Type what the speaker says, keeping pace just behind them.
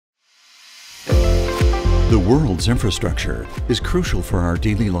The world's infrastructure is crucial for our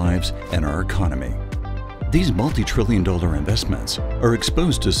daily lives and our economy. These multi-trillion-dollar investments are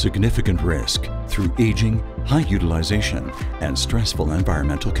exposed to significant risk through aging, high utilization, and stressful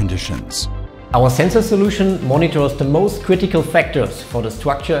environmental conditions. Our sensor solution monitors the most critical factors for the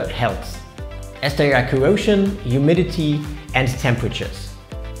structure health, as they are corrosion, humidity, and temperatures.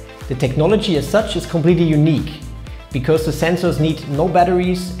 The technology as such is completely unique because the sensors need no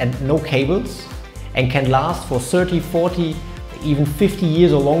batteries and no cables and can last for 30, 40, even 50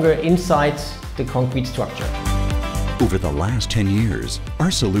 years or longer inside the concrete structure. Over the last 10 years, our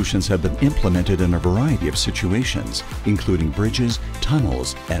solutions have been implemented in a variety of situations, including bridges,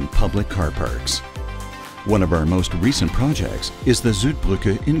 tunnels, and public car parks. One of our most recent projects is the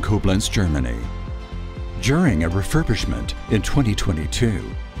Südbrücke in Koblenz, Germany. During a refurbishment in 2022,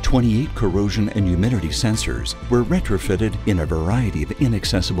 28 corrosion and humidity sensors were retrofitted in a variety of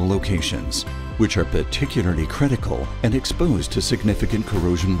inaccessible locations, which are particularly critical and exposed to significant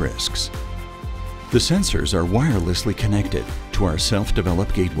corrosion risks. The sensors are wirelessly connected to our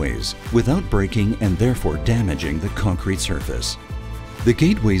self-developed gateways without breaking and therefore damaging the concrete surface. The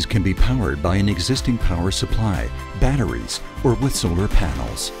gateways can be powered by an existing power supply, batteries, or with solar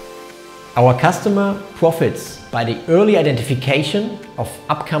panels. Our customer profits by the early identification of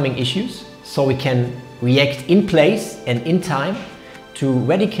upcoming issues, so we can react in place and in time to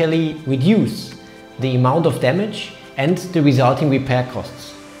radically reduce the amount of damage and the resulting repair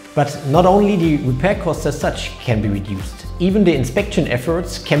costs. But not only the repair costs as such can be reduced, even the inspection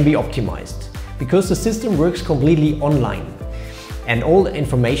efforts can be optimized, because the system works completely online and all the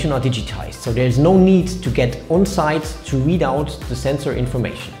information are digitized, so there is no need to get on site to read out the sensor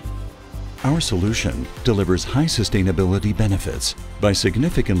information. Our solution delivers high sustainability benefits by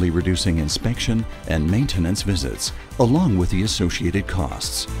significantly reducing inspection and maintenance visits, along with the associated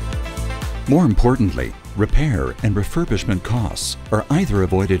costs. More importantly, repair and refurbishment costs are either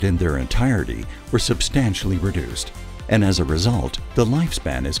avoided in their entirety or substantially reduced, and as a result, the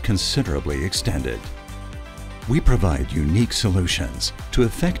lifespan is considerably extended. We provide unique solutions to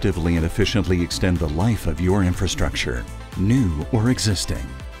effectively and efficiently extend the life of your infrastructure, new or existing,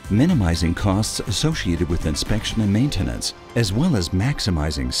 minimizing costs associated with inspection and maintenance, as well as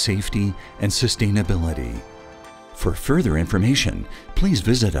maximizing safety and sustainability. For further information, please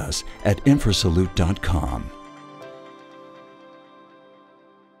visit us at infrasalute.com.